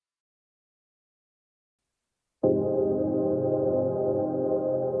What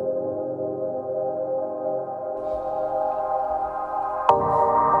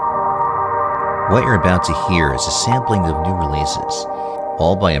you're about to hear is a sampling of new releases,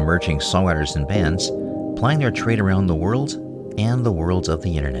 all by emerging songwriters and bands plying their trade around the world and the worlds of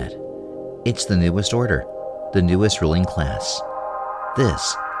the internet. It's the newest order, the newest ruling class.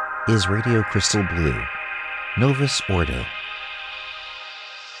 This is Radio Crystal Blue, Novus Ordo.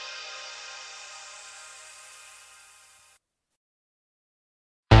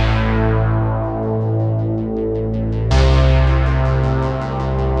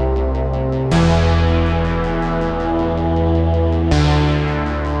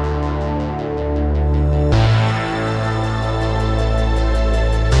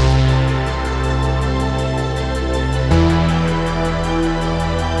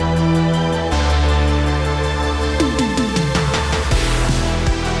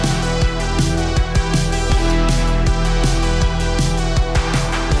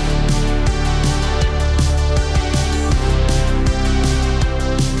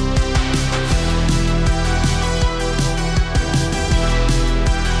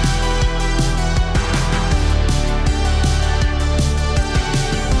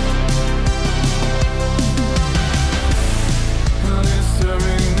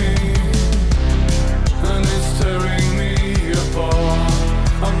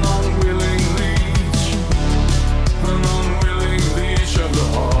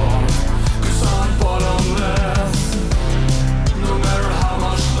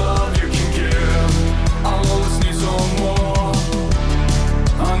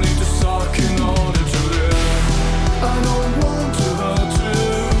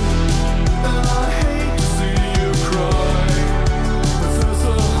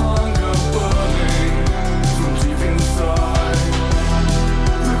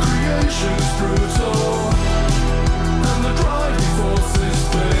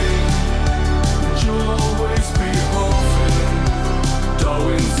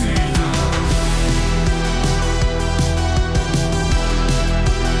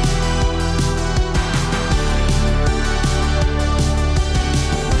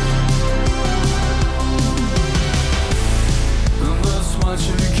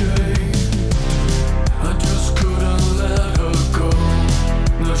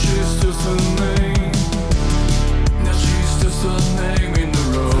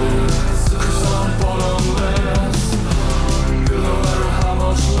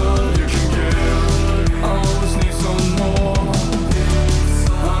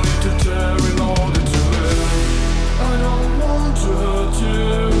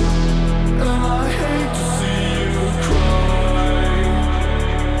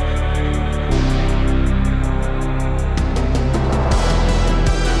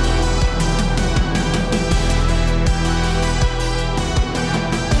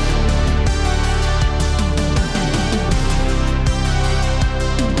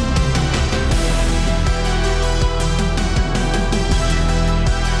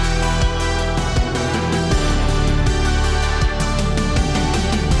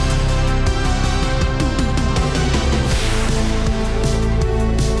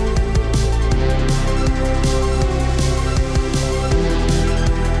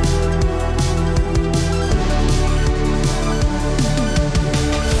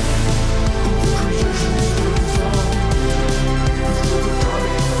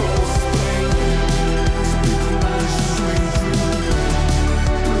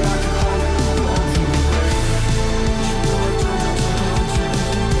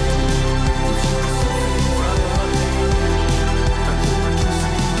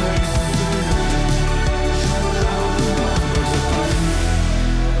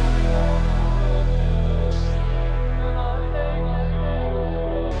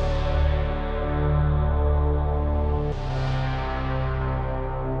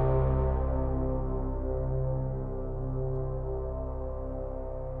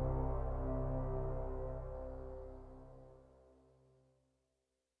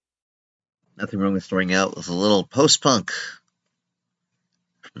 Nothing wrong with starting out with a little post-punk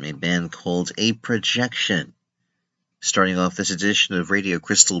from a band called A Projection. Starting off this edition of Radio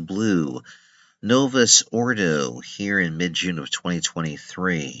Crystal Blue, Novus Ordo, here in mid-June of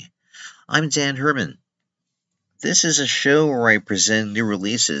 2023. I'm Dan Herman. This is a show where I present new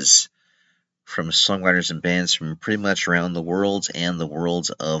releases from songwriters and bands from pretty much around the world and the world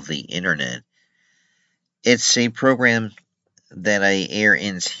of the internet. It's a program that I air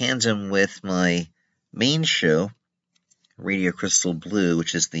in tandem with my main show, Radio Crystal Blue,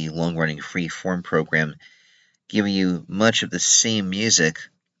 which is the long-running free-form program, giving you much of the same music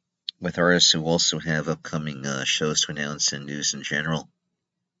with artists who also have upcoming shows to announce and news in general.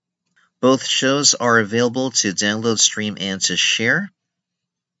 Both shows are available to download, stream, and to share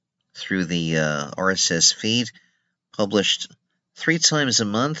through the RSS feed, published 3 times a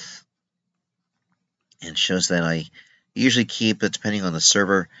month, and shows that I usually keep, depending on the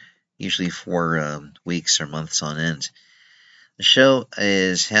server, usually for weeks or months on end. The show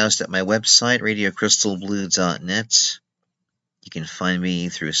is housed at my website, radiocrystalblue.net. You can find me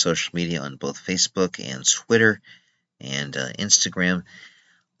through social media on both Facebook and Twitter and Instagram.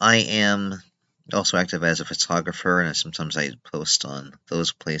 I am also active as a photographer, and sometimes I post on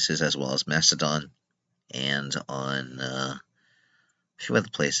those places as well as Mastodon and on a few other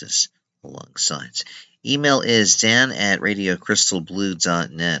places alongside. Email is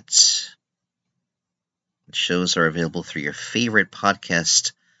dan@radiocrystalblue.net. The shows are available through your favorite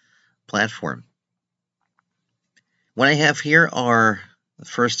podcast platform. What I have here are the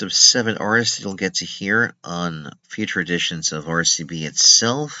first of 7 artists that you'll get to hear on future editions of RCB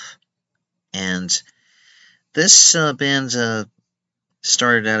itself. And this band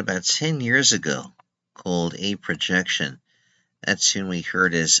started out about 10 years ago, called A Projection. That tune we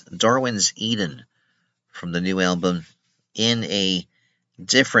heard is Darwin's Eden from the new album In a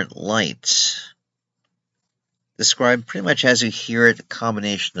Different Light. Described pretty much as you hear it, a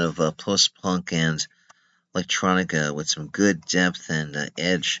combination of post-punk and electronica with some good depth and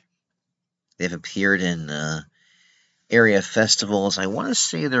edge. They've appeared in area festivals. I want to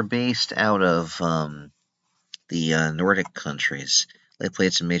say they're based out of the Nordic countries. They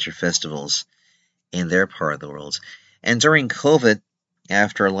played some major festivals in their part of the world. And during COVID,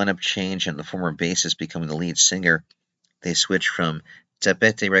 after a lineup change and the former bassist becoming the lead singer, they switched from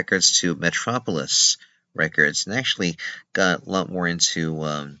Tapete Records to Metropolis Records and actually got a lot more into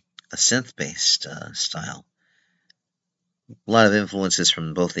a synth-based style. A lot of influences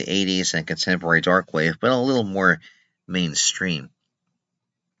from both the 80s and contemporary dark wave, but a little more mainstream.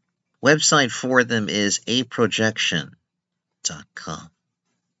 Website for them is aprojection.com.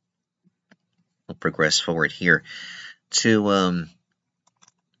 We'll progress forward here to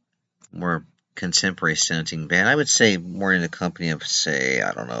more contemporary sounding band. I would say more in the company of, say,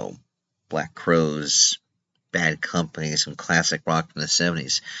 I don't know, Black Crowes, Bad Company, some classic rock from the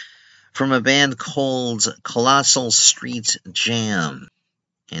 70s. From a band called Colossal Street Jam.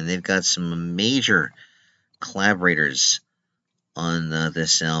 And they've got some major collaborators on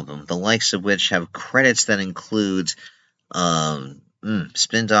this album, the likes of which have credits that include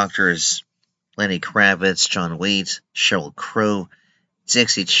Spin Doctors, Lenny Kravitz, John Waite, Sheryl Crow,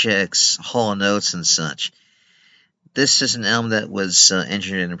 Dixie Chicks, Hall & Oates, and such. This is an album that was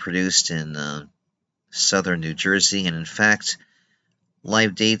engineered and produced in southern New Jersey, and in fact,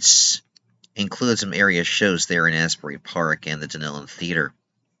 live dates include some area shows there in Asbury Park and the Dunellen Theater.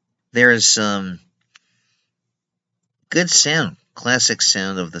 There's good sound, classic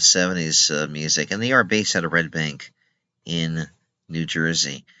sound of the 70s music, and they are based out of Red Bank in New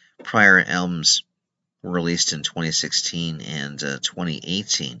Jersey. Prior albums were released in 2016 and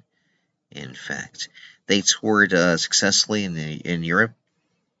 2018, in fact. They toured successfully in Europe,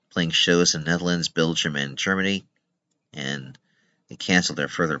 playing shows in Netherlands, Belgium, and Germany, and they canceled their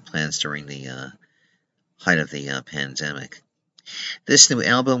further plans during the height of the pandemic. This new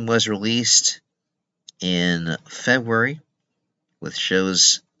album was released in February, with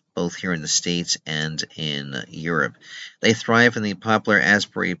shows both here in the States and in Europe. They thrive in the popular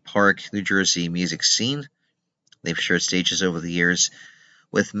Asbury Park, New Jersey music scene. They've shared stages over the years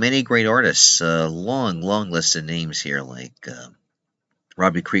with many great artists. Long list of names here, like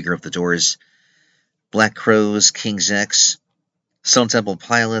Robbie Krieger of The Doors, Black Crowes, King's X, Stone Temple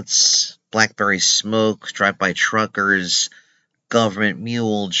Pilots, Blackberry Smoke, Drive-By Truckers, Government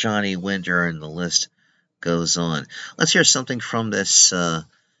Mule, Johnny Winter, and the list goes on. Let's hear something from this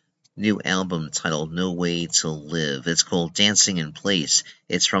new album titled No Way to Live. It's called Dancing in Place.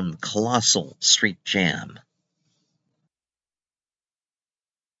 It's from Colossal Street Jam.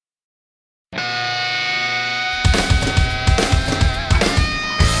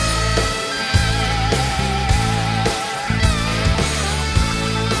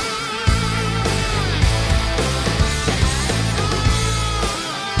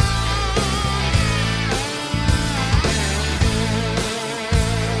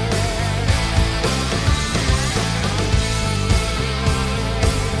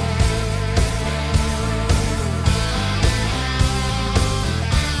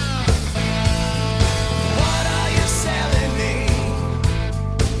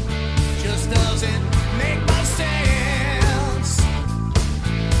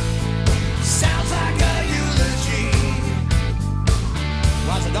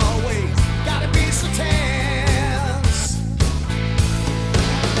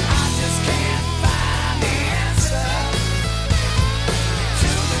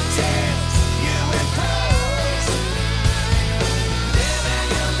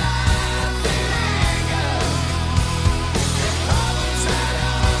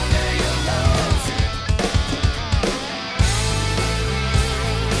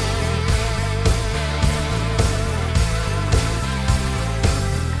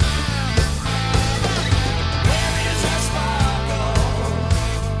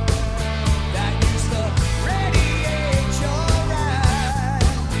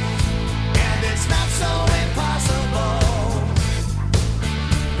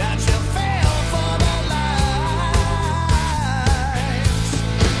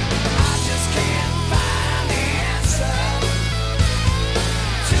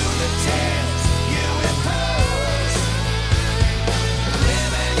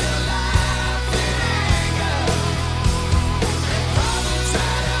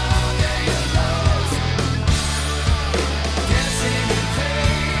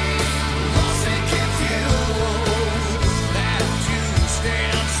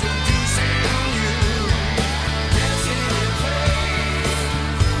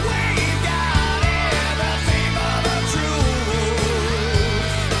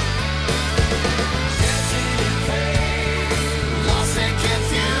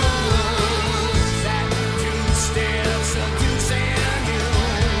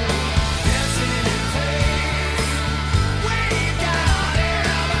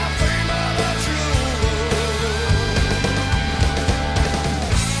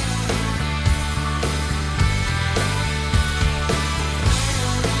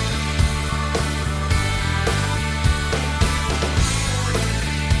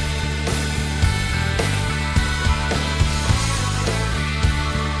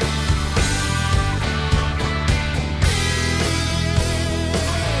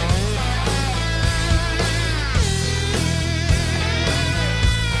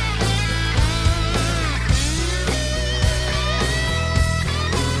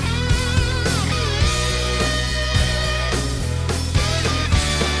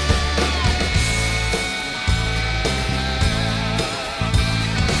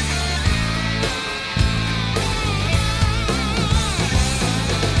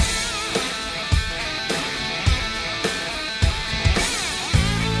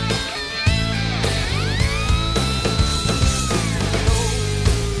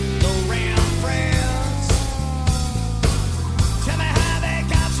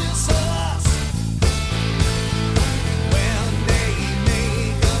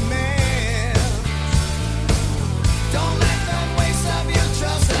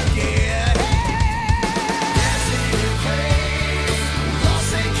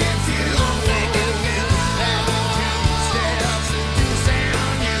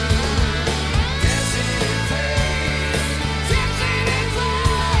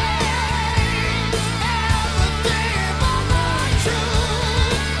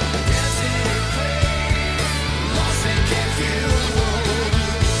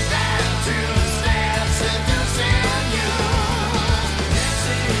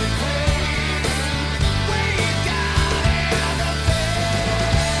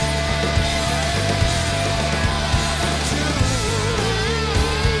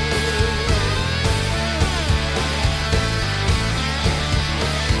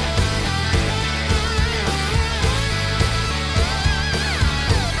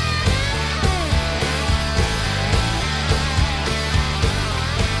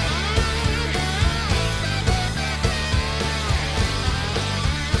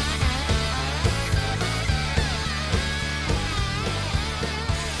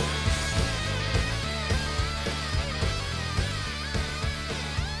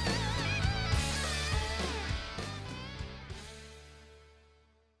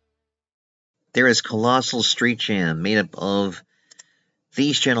 There is Colossal Street Jam, made up of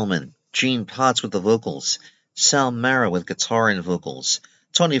these gentlemen: Gene Potts with the vocals, Sal Mara with guitar and vocals,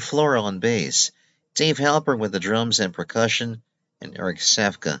 Tony Flora on bass, Dave Halper with the drums and percussion, and Eric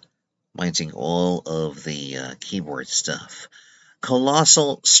Safka minding all of the keyboard stuff.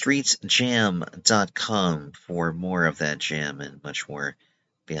 ColossalStreetJam.com for more of that jam and much more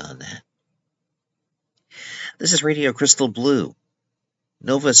beyond that. This is Radio Crystal Blue,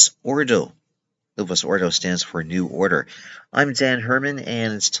 Novus Ordo. Novus Ordo stands for New Order. I'm Dan Herman,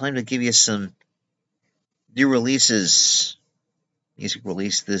 and it's time to give you some new releases, music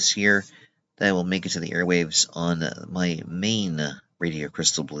released this year that will make it to the airwaves on my main Radio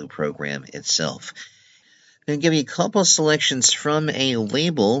Crystal Blue program itself. I'm going to give you a couple of selections from a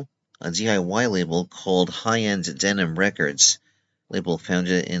label, a DIY label called High End Denim Records, label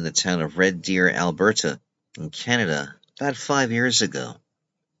founded in the town of Red Deer, Alberta, in Canada, about 5 years ago.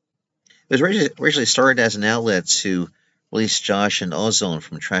 It was originally started as an outlet to release Josh and Ozone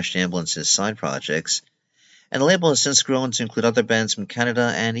from Trashed Ambulance's side projects, and the label has since grown to include other bands from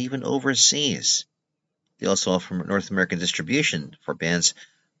Canada and even overseas. They also offer North American distribution for bands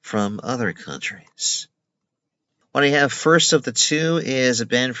from other countries. What I have first of the two is a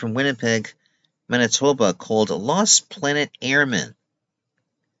band from Winnipeg, Manitoba, called Lost Planet Airmen.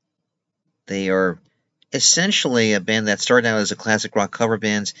 They are essentially a band that started out as a classic rock cover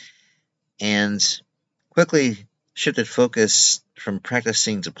band and quickly shifted focus from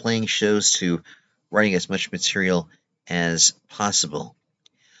practicing to playing shows to writing as much material as possible.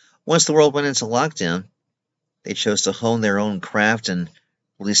 Once the world went into lockdown, they chose to hone their own craft and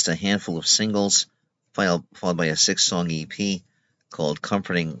released a handful of singles, followed by a 6-song EP called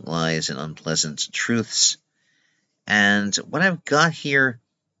Comforting Lies and Unpleasant Truths. And what I've got here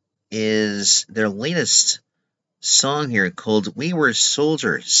is their latest song here called We Were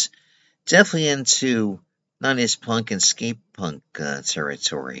Soldiers. Definitely into 90s punk and skate punk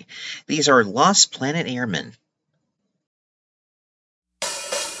territory. These are Lost Planet Airmen.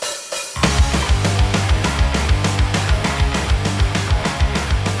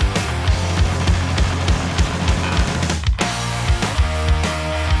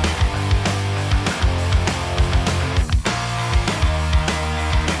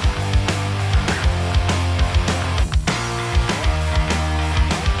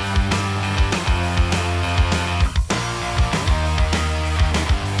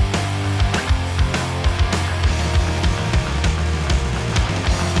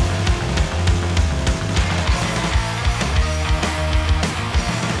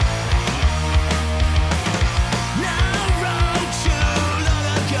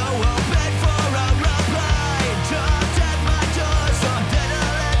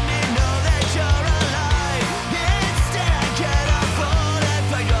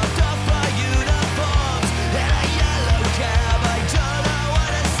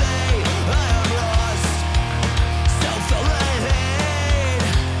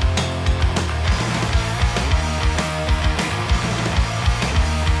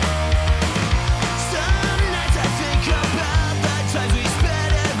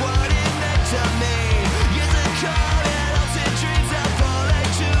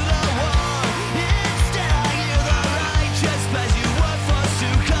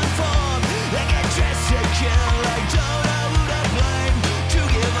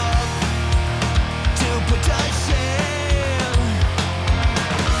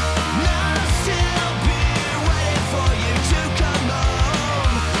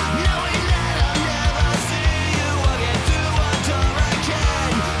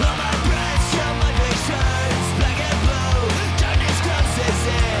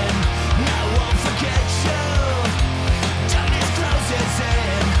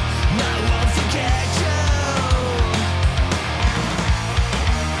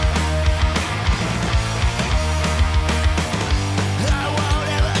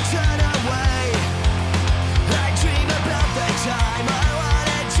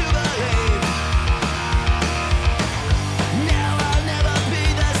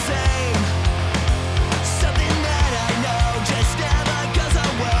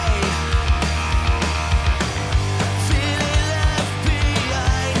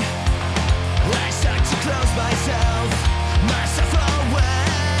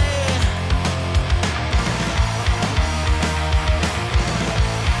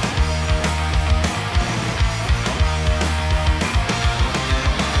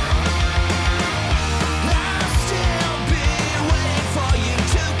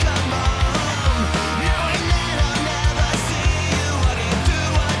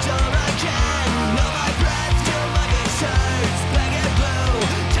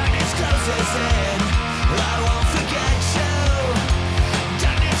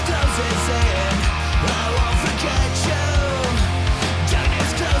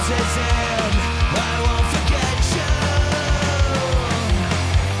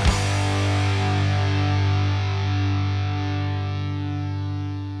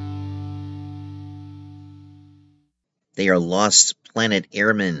 They are Lost Planet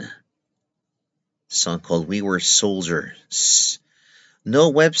Airmen. A song called We Were Soldiers.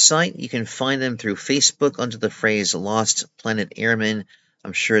 No website. You can find them through Facebook under the phrase Lost Planet Airmen.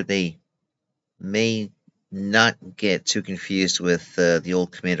 I'm sure they may not get too confused with the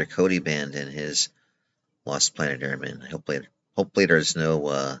old Commander Cody band and his Lost Planet Airmen. Hopefully there's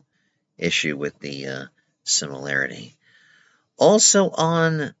no issue with the similarity. Also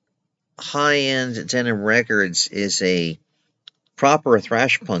on high-end Denim Records is a proper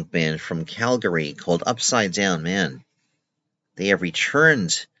thrash punk band from Calgary called Upside Down Man. They have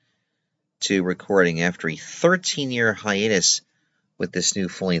returned to recording after a 13-year hiatus with this new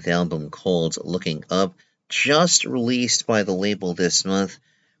full-length album called Looking Up, just released by the label this month,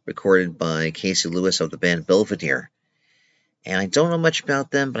 recorded by Casey Lewis of the band Belvedere. And I don't know much about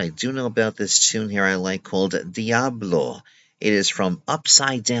them, but I do know about this tune here I like called Diablo. It is from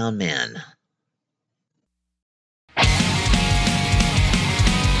Upside Down Man.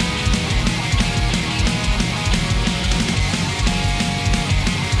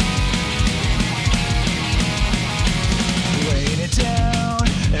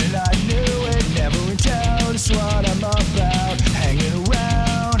 What I'm about, hanging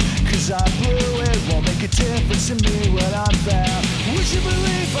around, cause I blew it, won't make a difference to me what I'm found. Would you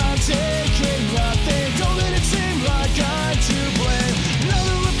believe I'm taking nothing? Don't let it seem like I'm to blame.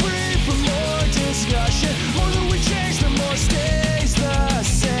 Another reprieve from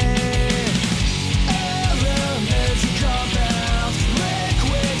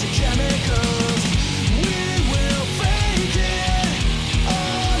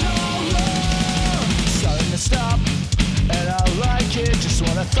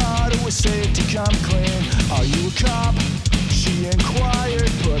always say it to come clean. Are you a cop? She inquired.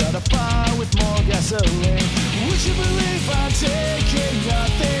 Put out a fire with more gasoline. Would you believe I'm taking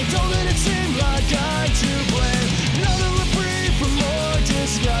nothing? Don't let it seem like I'm to blame. Another reprieve for more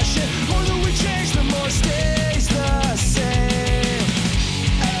discussion. More that we change, the more stays the same.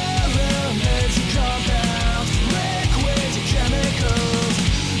 Elements and compounds, liquids and chemicals.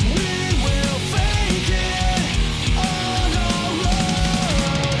 We will fake it on our own.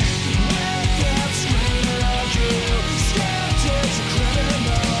 Without screaming at you, skeptics and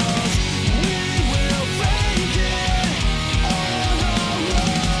criminals. We will fake it on our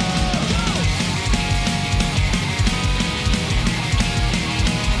own. Go!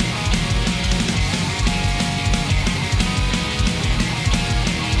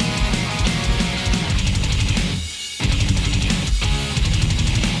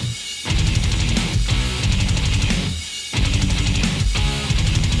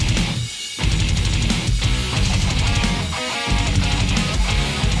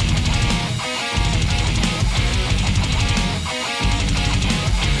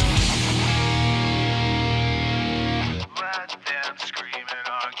 Let them scream and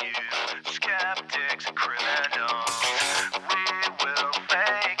argue, skeptics and criminals. We will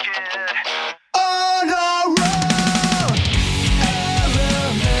fake it on our own.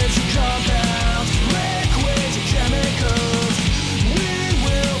 Elements and compounds, liquids and chemicals. We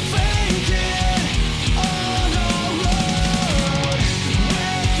will fake it on our own.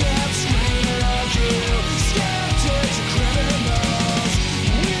 Without screaming and argue, skeptics and criminals.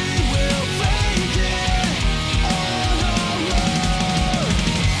 We will fake it on our own.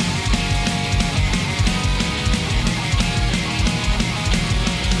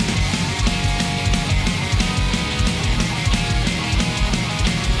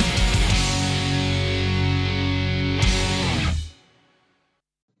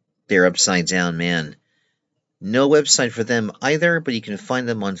 They're Upside Down Man. No website for them either, but you can find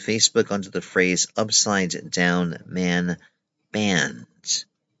them on Facebook under the phrase Upside Down Man Band.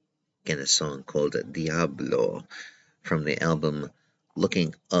 Again, a song called Diablo from the album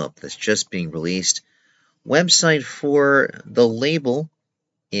Looking Up that's just being released. Website for the label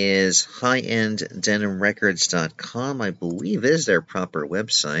is highenddenimrecords.com, I believe is their proper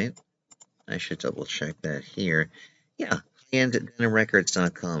website. I should double check that here. Yeah,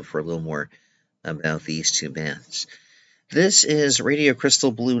 highenddenimrecords.com for a little more about these two bands. This is Radio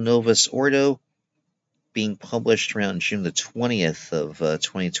Crystal Blue Novus Ordo, being published around June the 20th of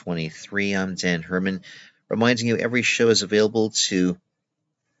 2023. I'm Dan Herman, reminding you every show is available to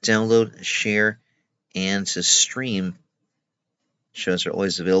download, share, and to stream. Shows are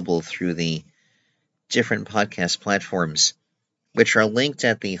always available through the different podcast platforms, which are linked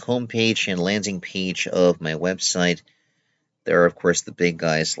at the homepage and landing page of my website. There are, of course, the big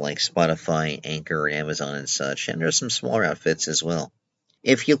guys like Spotify, Anchor, Amazon, and such, and there's some smaller outfits as well.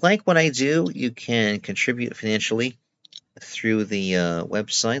 If you like what I do, you can contribute financially through the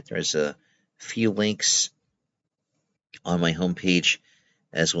website. There's a few links on my homepage,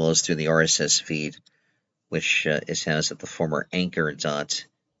 as well as through the RSS feed, which is housed at the former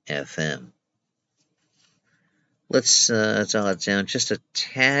Anchor.fm. Let's dial it down just a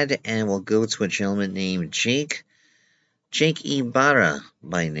tad, and we'll go to a gentleman named Jake Ibarra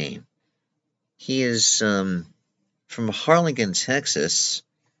by name. He is from Harlingen, Texas,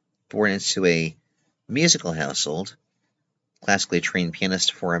 born into a musical household, classically trained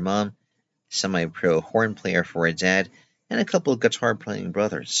pianist for a mom, semi-pro horn player for a dad, and a couple of guitar-playing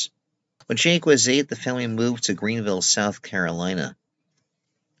brothers. When Jake was 8, the family moved to Greenville, South Carolina.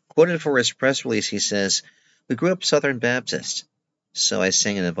 Quoted for his press release, he says, "We grew up Southern Baptist, so I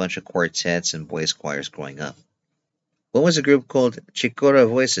sang in a bunch of quartets and boys' choirs growing up. One was a group called Chicora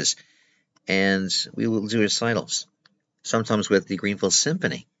Voices, and we would do recitals, sometimes with the Greenville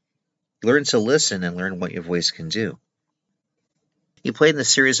Symphony. Learn to listen and learn what your voice can do." He played in a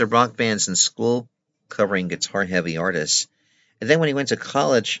series of rock bands in school, covering guitar-heavy artists, and then when he went to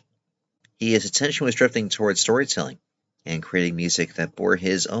college, his attention was drifting towards storytelling and creating music that bore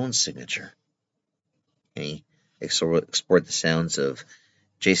his own signature. And he explored the sounds of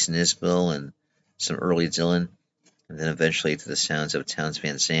Jason Isbell and some early Dylan, and then eventually to the sounds of Townes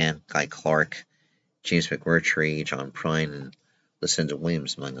Van Zandt, Guy Clark, James McMurtry, John Prine, and Lucinda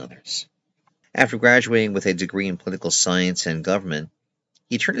Williams, among others. After graduating with a degree in political science and government,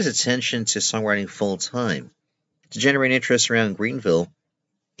 he turned his attention to songwriting full-time. To generate interest around Greenville,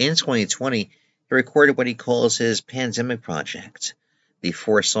 in 2020, he recorded what he calls his pandemic project, the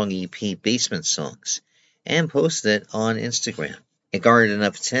 4-song EP Basement Songs, and posted it on Instagram. It garnered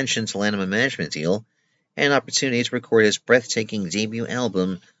enough attention to land him a management deal and an opportunity to record his breathtaking debut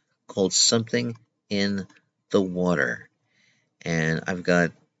album called Something in the Water. And I've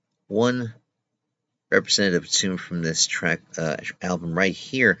got one representative tune from this track album right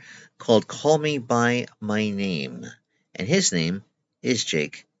here called Call Me By My Name. And his name is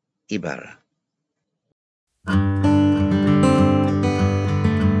Jake Ibarra.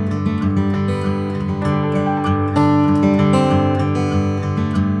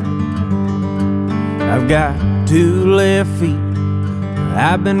 I've got 2 left feet.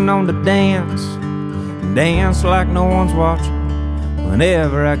 I've been known to dance like no one's watching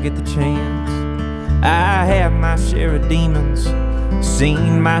whenever I get the chance. I have my share of demons,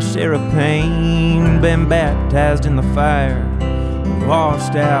 seen my share of pain, been baptized in the fire,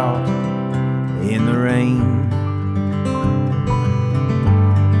 washed out in the rain.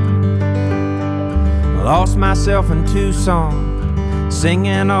 Lost myself in Tucson,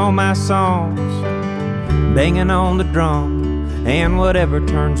 singing all my songs, banging on the drum, and whatever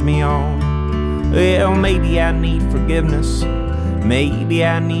turns me on. Well, maybe I need forgiveness, maybe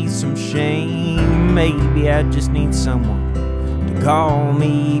I need some shame, maybe I just need someone to call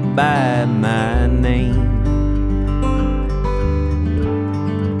me by my name.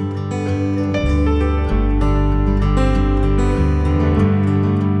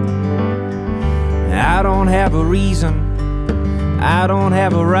 I don't have a reason, I don't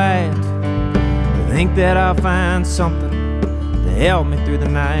have a right to think that I'll find something to help me through the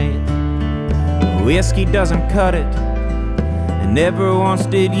night. Whiskey doesn't cut it, and never once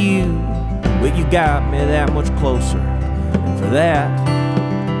did you, but you got me that much closer, and for that,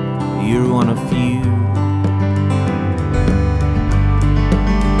 you're one of few.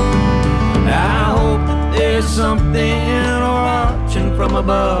 I hope that there's something watching from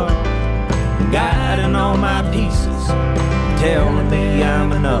above, guiding all my pieces, telling me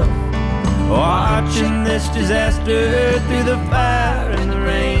I'm enough. Watching this disaster through the fire and the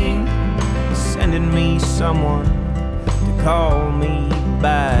rain, sending me someone to call me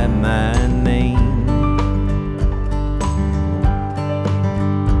by my name.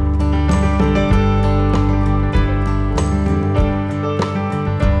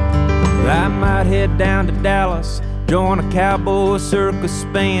 I might head down to Dallas, join a cowboy circus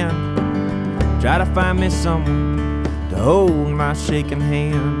band, try to find me someone to hold my shaking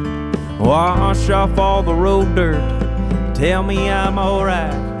hand. Wash off all the road dirt, tell me I'm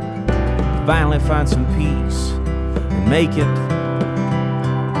alright, finally find some peace and make it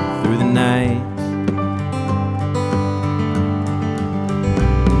through the night.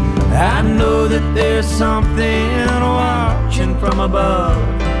 I know that there's something watching from above,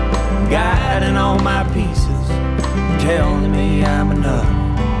 guiding all my pieces, telling me I'm enough.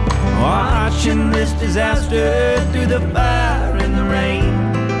 Watching this disaster through the fire and the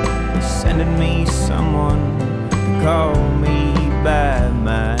rain, sending me someone to call me by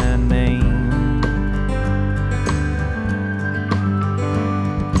my name.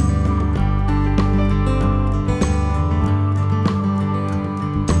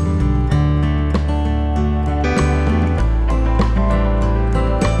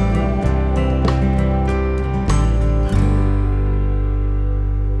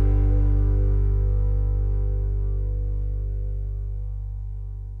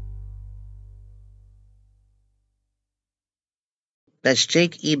 That's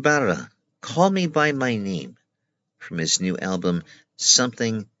Jake Ibarra, Call Me By My Name, from his new album,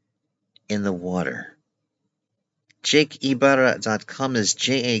 Something in the Water. JakeIbarra.com is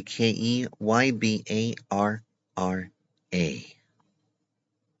JakeYbarra.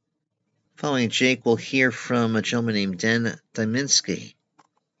 Following Jake, we'll hear from a gentleman named Den Dyminsky,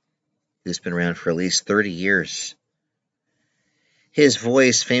 who's been around for at least 30 years. His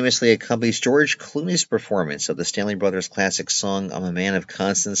voice famously accompanies George Clooney's performance of the Stanley Brothers' classic song, I'm a Man of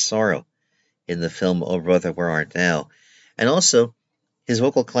Constant Sorrow, in the film Oh Brother, Where Art Thou? And also his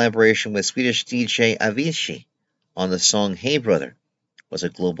vocal collaboration with Swedish DJ Avicii on the song Hey Brother was a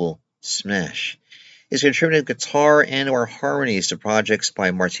global smash. He's contributed guitar and or harmonies to projects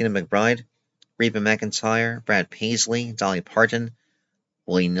by Martina McBride, Reba McEntire, Brad Paisley, Dolly Parton,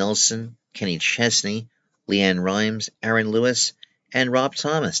 Willie Nelson, Kenny Chesney, Leanne Rimes, Aaron Lewis, and Rob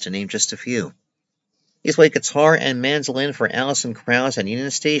Thomas, to name just a few. He's played guitar and mandolin for Alison Krauss and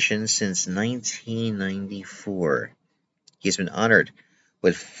Union Station since 1994. He's been honored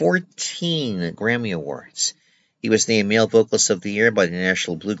with 14 Grammy Awards. He was named Male Vocalist of the Year by the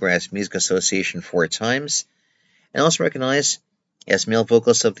National Bluegrass Music Association 4 times, and also recognized as Male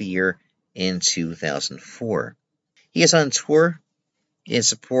Vocalist of the Year in 2004. He is on tour in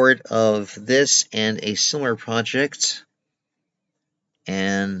support of this and a similar project,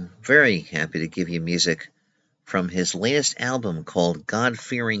 and very happy to give you music from his latest album called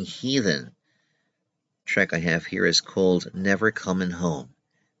God-Fearing Heathen. The track I have here is called Never Comin' Home,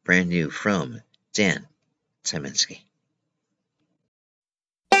 brand new from Dan Tyminski.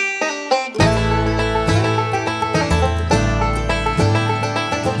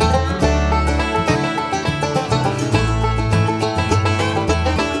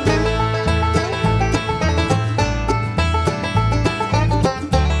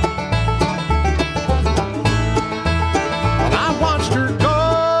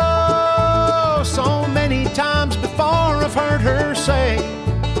 Say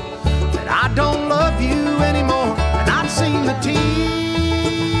that I don't love you anymore, and I've seen the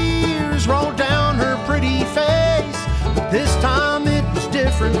tears roll down her pretty face, but this time it was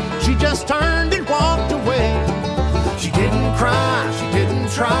different. She just turned and walked away. She didn't cry, she didn't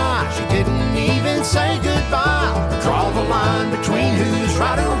try, she didn't even say goodbye, draw the line between who's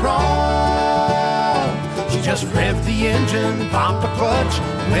right or wrong. She just revved the engine, popped the clutch,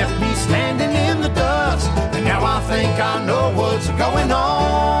 left me standing in the dust. And now I think I know what's going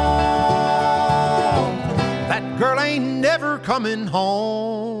on. That girl ain't never coming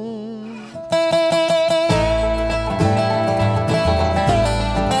home.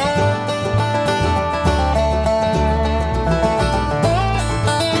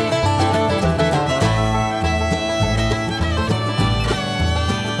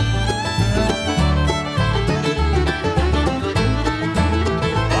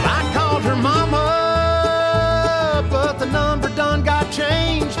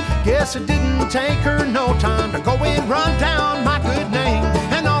 Guess it didn't take her no time to go and run down my good name.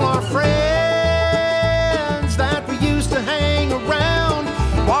 And all our friends that we used to hang around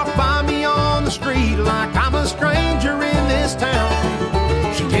walk by me on the street like I'm a stranger in this town.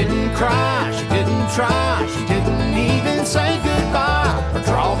 She didn't cry, she didn't try, she didn't even say goodbye or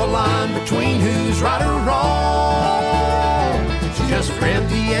draw the line between who's right or wrong. She just revved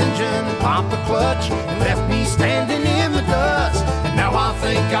the engine, popped the clutch, and left me standing in the dust. Now I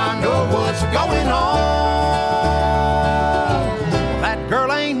think I know what's going on. That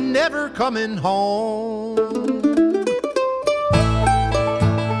girl ain't never coming home.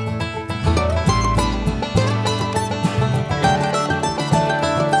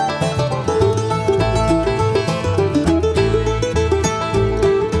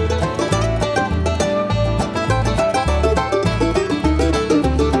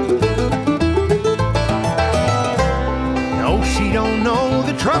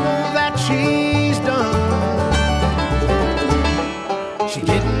 Trouble that she's done. She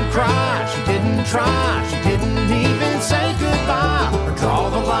didn't cry, she didn't try, she didn't even say goodbye or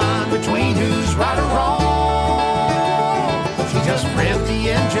draw the line between who's right or wrong. She just revved the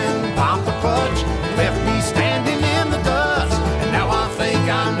engine, popped the clutch, left me standing in the dust. And now I think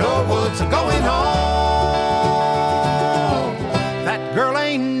I know what's going on. That girl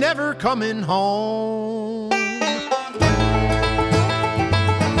ain't never coming home.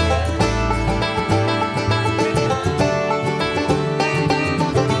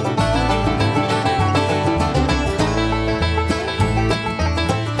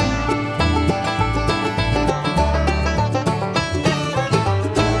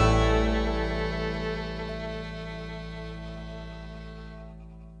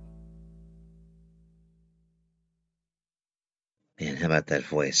 Man, how about that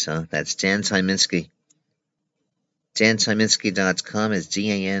voice, huh? That's Dan Tyminski. DanTyminski.com is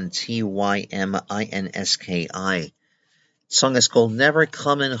DanTyminski. The song is called Never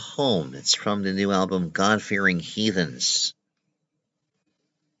Comin' Home. It's from the new album God-Fearing Heathens.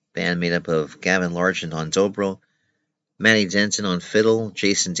 Band made up of Gavin Largent on dobro, Matty Denton on fiddle,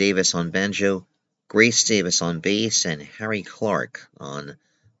 Jason Davis on banjo, Grace Davis on bass, and Harry Clark on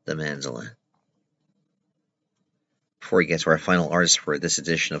the mandolin. Before we get to our final artist for this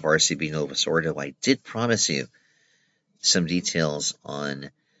edition of RCB Novus Ordo, I did promise you some details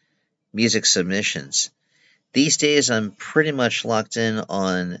on music submissions. These days, I'm pretty much locked in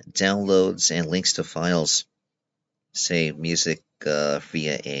on downloads and links to files, say music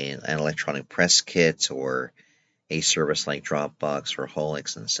via an electronic press kit or a service like Dropbox or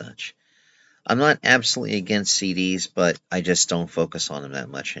Holix and such. I'm not absolutely against CDs, but I just don't focus on them that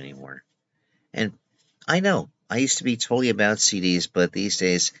much anymore. And I know, I used to be totally about CDs, but these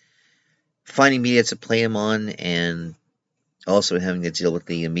days, finding media to play them on and also having to deal with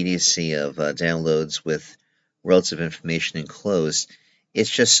the immediacy of downloads with relative information enclosed, it's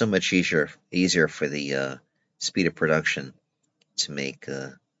just so much easier for the speed of production to make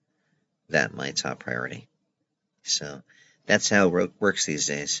that my top priority. So that's how it works these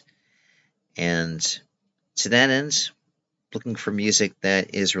days. And to that end, looking for music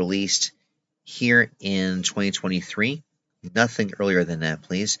that is released here in 2023. Nothing earlier than that,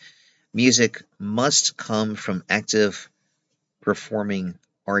 please. Music must come from active performing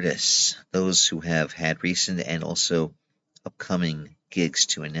artists, those who have had recent and also upcoming gigs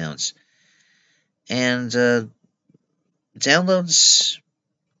to announce. And downloads,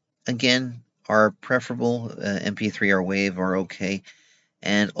 again, are preferable. MP3 or WAV are okay.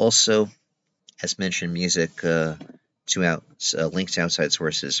 And also, as mentioned, music links to outside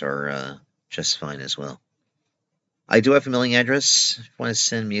sources are just fine as well. I do have a mailing address if you want to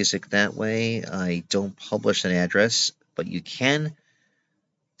send music that way. I don't publish that address, but you can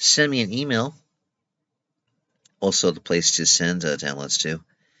send me an email. Also, the place to send downloads to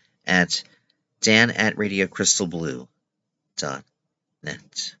at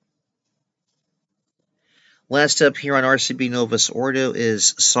dan@radiocrystalblue.net. Last up here on RCB Novus Ordo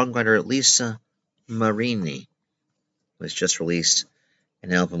is songwriter Lisa Marini, who has just released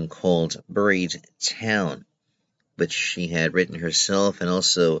an album called Buried Town, which she had written herself and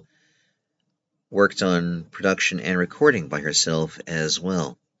also worked on production and recording by herself as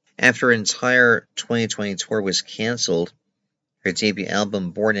well. After her entire 2020 tour was canceled, her debut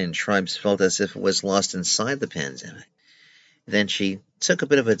album, Born in Tribes, felt as if it was lost inside the pandemic. Then she took a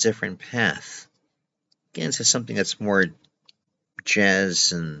bit of a different path, again to something that's more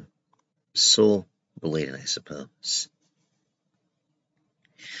jazz and soul related, I suppose.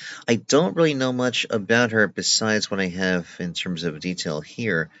 I don't really know much about her besides what I have in terms of detail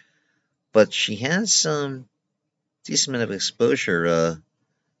here, but she has some decent amount of exposure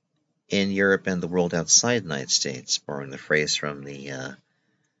in Europe and the world outside the United States, borrowing the phrase from the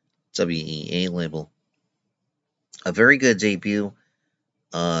WEA label. A very good debut,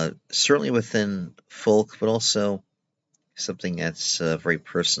 certainly within folk, but also something that's very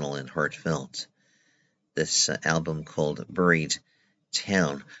personal and heartfelt. This album called Buried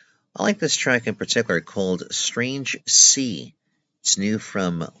Town. I like this track in particular called Strange Sea. It's new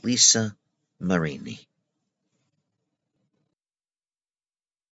from Lisa Marini.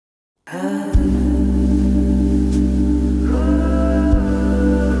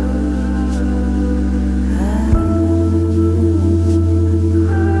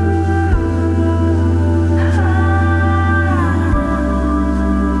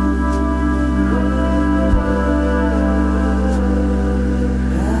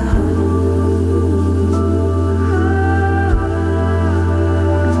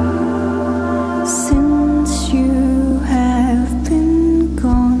 Since you have been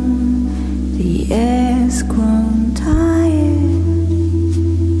gone, the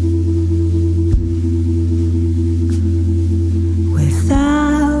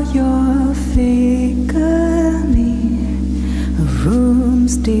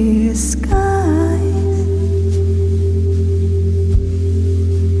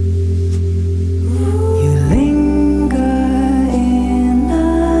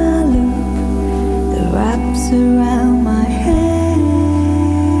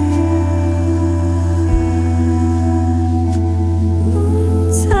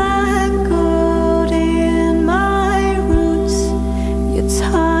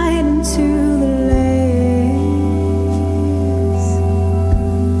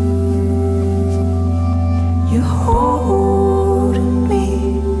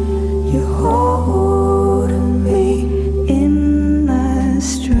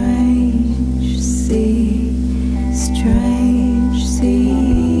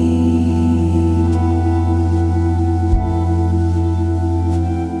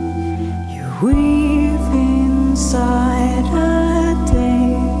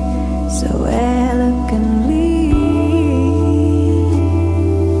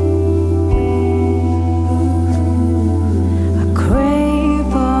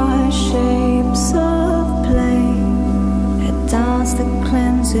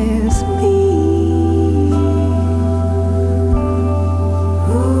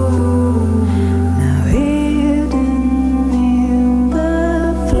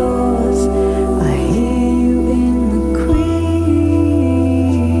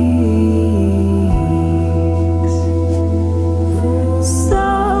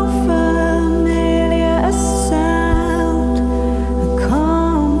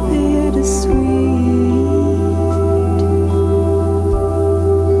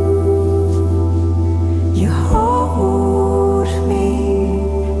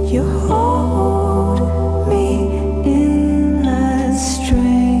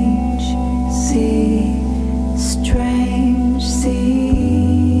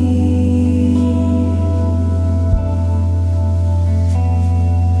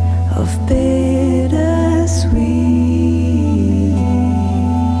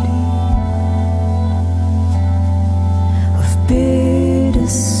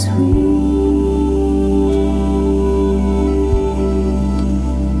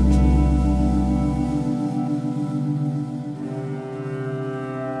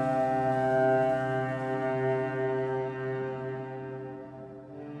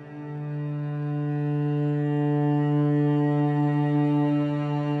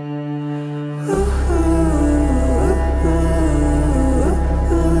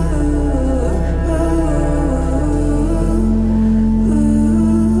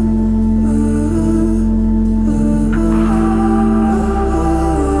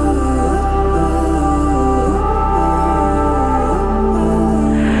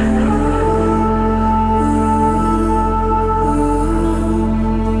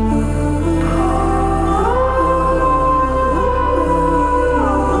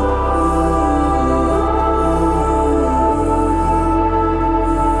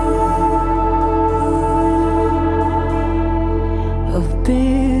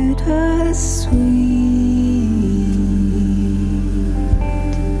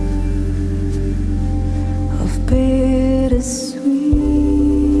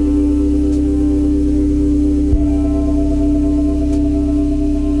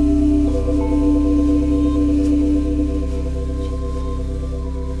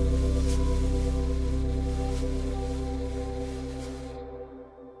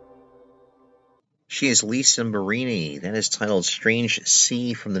She is Lisa Marini. That is titled Strange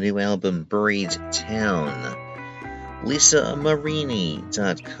Sea from the new album Buried Town.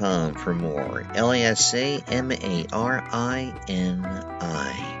 LisaMarini.com for more. LisaMarini.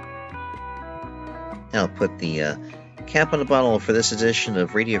 I'll put the cap on the bottle for this edition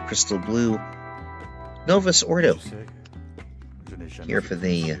of Radio Crystal Blue. Novus Ordo. Here for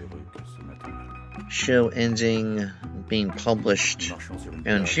the show ending, being published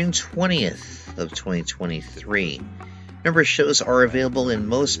on June 20th of 2023. Remember, shows are available in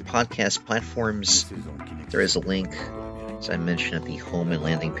most podcast platforms. There is a link, as I mentioned, at the home and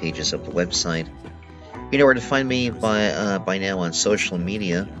landing pages of the website. You know where to find me by now on social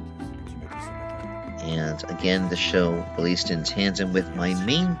media. And again, the show released in tandem with my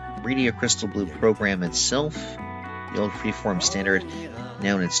main Radio Crystal Blue program itself, the old Freeform Standard,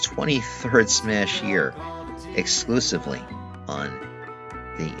 now in its 23rd smash year, exclusively on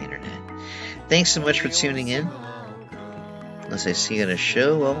the internet. Thanks so much for tuning in. Unless I see you at a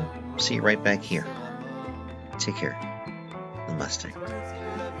show, I'll see you right back here. Take care. Namaste.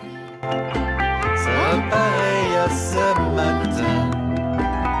 Pareil à ce matin,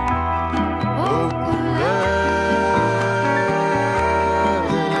 aux couleurs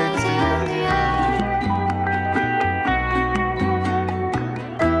de l'extérieur.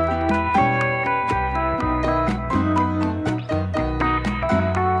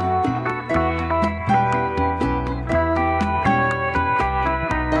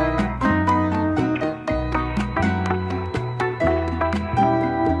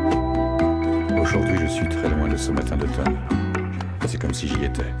 Aujourd'hui, je suis très loin de ce matin d'automne. C'est comme si j'y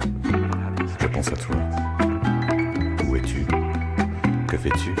étais. Je pense à toi. Où es-tu? Que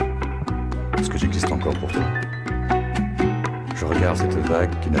fais-tu? Est-ce que j'existe encore pour toi? Je regarde cette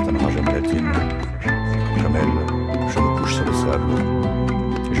vague qui n'atteindra jamais la dune. Comme elle, je me couche sur le sable.